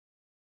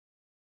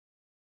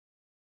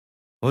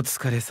お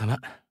疲れ様。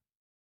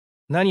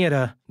何や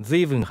ら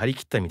随分張り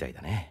切ったみたい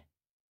だね。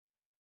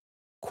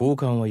交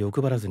換は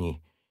欲張らず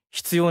に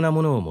必要な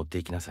ものを持って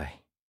いきなさ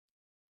い。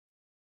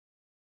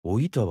お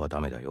板はダ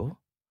メだよ。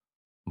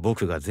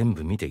僕が全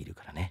部見ている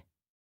からね。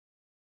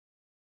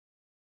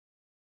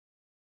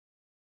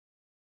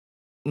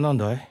なん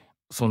だい、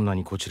そんな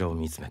にこちらを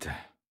見つめて。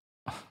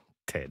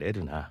照れ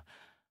るな。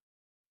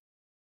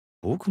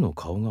僕の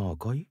顔が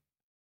赤い？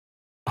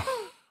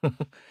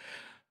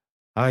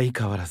相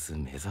変わらず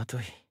目ざと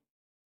い。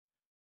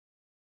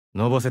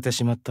のぼせて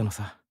しまったの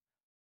さ。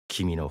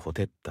君のほ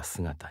てった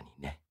姿に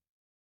ね。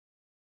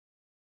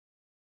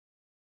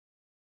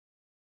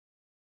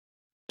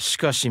し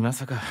かしま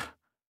さか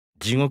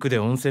地獄で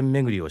温泉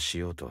巡りをし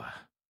ようと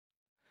は。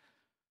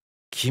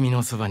君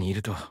のそばにい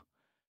ると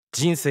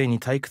人生に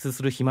退屈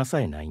する暇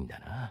さえないんだ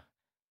な。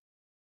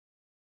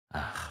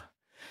ああ、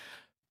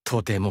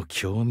とても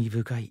興味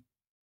深い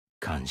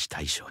監視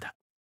対象だ。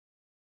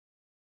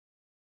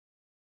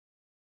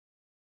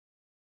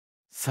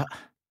さ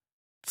あ、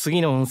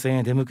次の温泉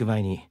へ出向く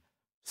前に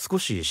少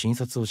し診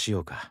察をしよ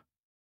うか。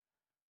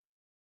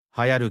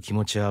流行る気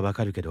持ちはわ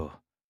かるけど、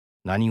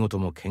何事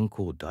も健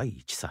康第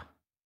一さ。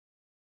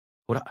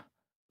ほら、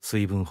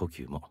水分補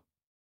給も。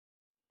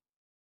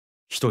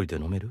一人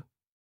で飲める？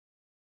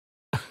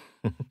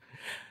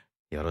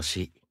よろし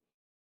い。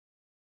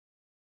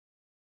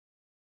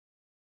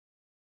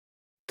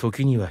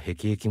時には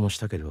辟易もし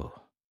たけど、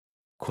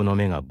この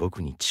目が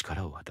僕に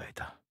力を与え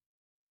た。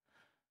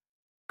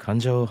患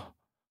者を、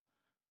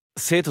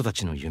生徒た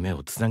ちの夢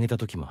をつなげた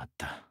時もあっ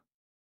た。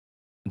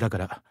だか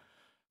ら、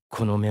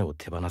この目を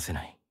手放せ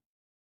ない。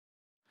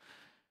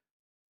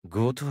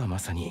業とはま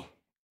さに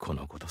こ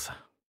のこと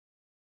さ。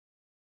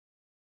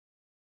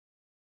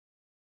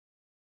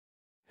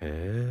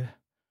へえ、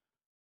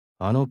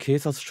あの警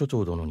察署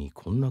長殿に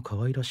こんな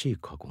可愛らしい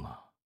過去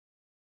が。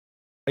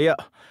いや、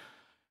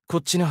こ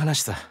っちの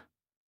話さ。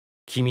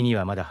君に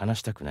はまだ話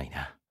したくない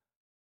な。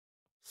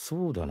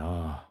そうだ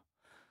な。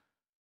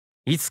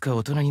いつか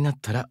大人になっ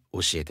たら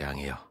教えてあ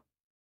げよ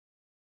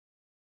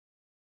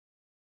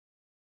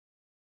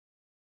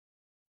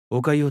う。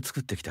お粥を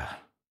作ってきた。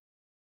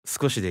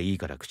少しでいい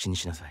から口に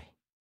しなさい。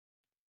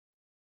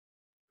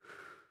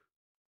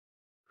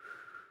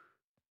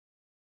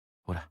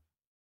ほら、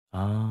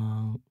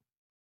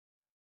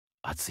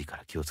熱いか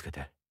ら気をつけ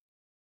て。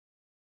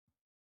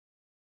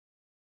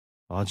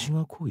味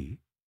が濃い？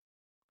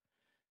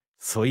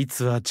そい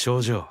つは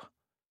頂上。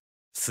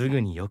す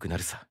ぐに良くな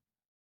るさ。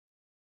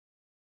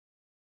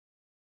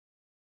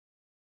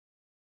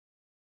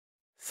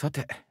さ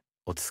て、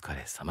お疲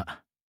れ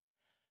様。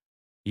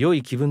良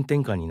い気分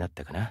転換になっ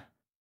たかな。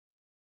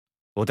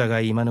お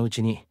互い今のう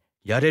ちに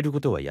やれるこ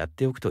とはやっ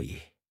ておくといい。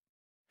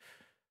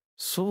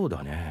そう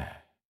だ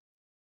ね。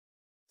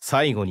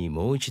最後に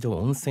もう一度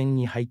温泉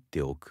に入っ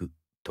ておく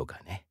とか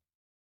ね。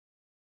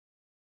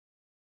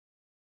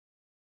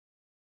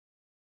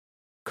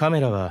カ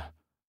メラは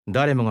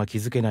誰もが気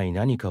づけない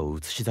何かを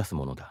映し出す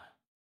ものだ。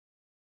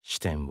視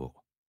点を、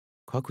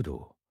角度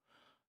を、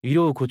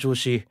色を誇張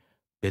し、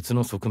別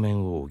の側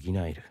面を補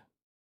える。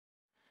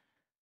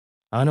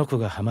あの子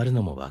がハマる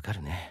のもわか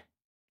るね。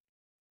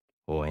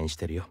応援し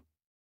てるよ。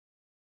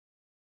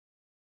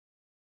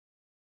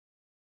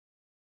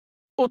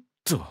おっ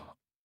と、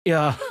い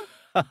や、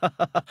今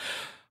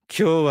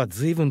日は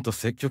随分と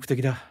積極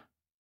的だ。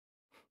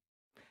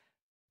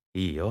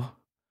いいよ。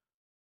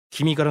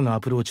君からのア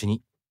プローチ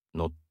に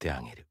乗って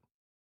あげる。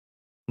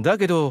だ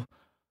けど、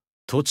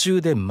途中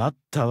で待っ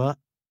たは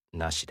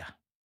なしだ。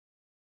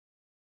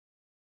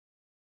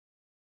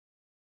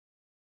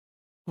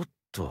おっ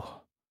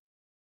と、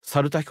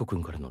サルタヒコ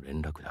君からの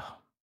連絡だ。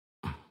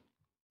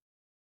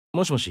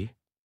もしもし？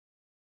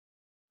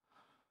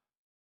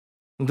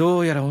ど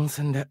うやら温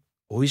泉で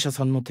お医者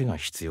さんの手が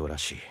必要ら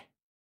し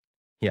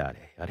い。や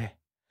れやれ。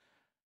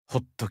ほ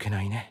っとけ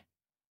ないね。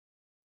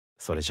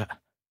それじ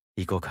ゃ、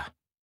行こうか。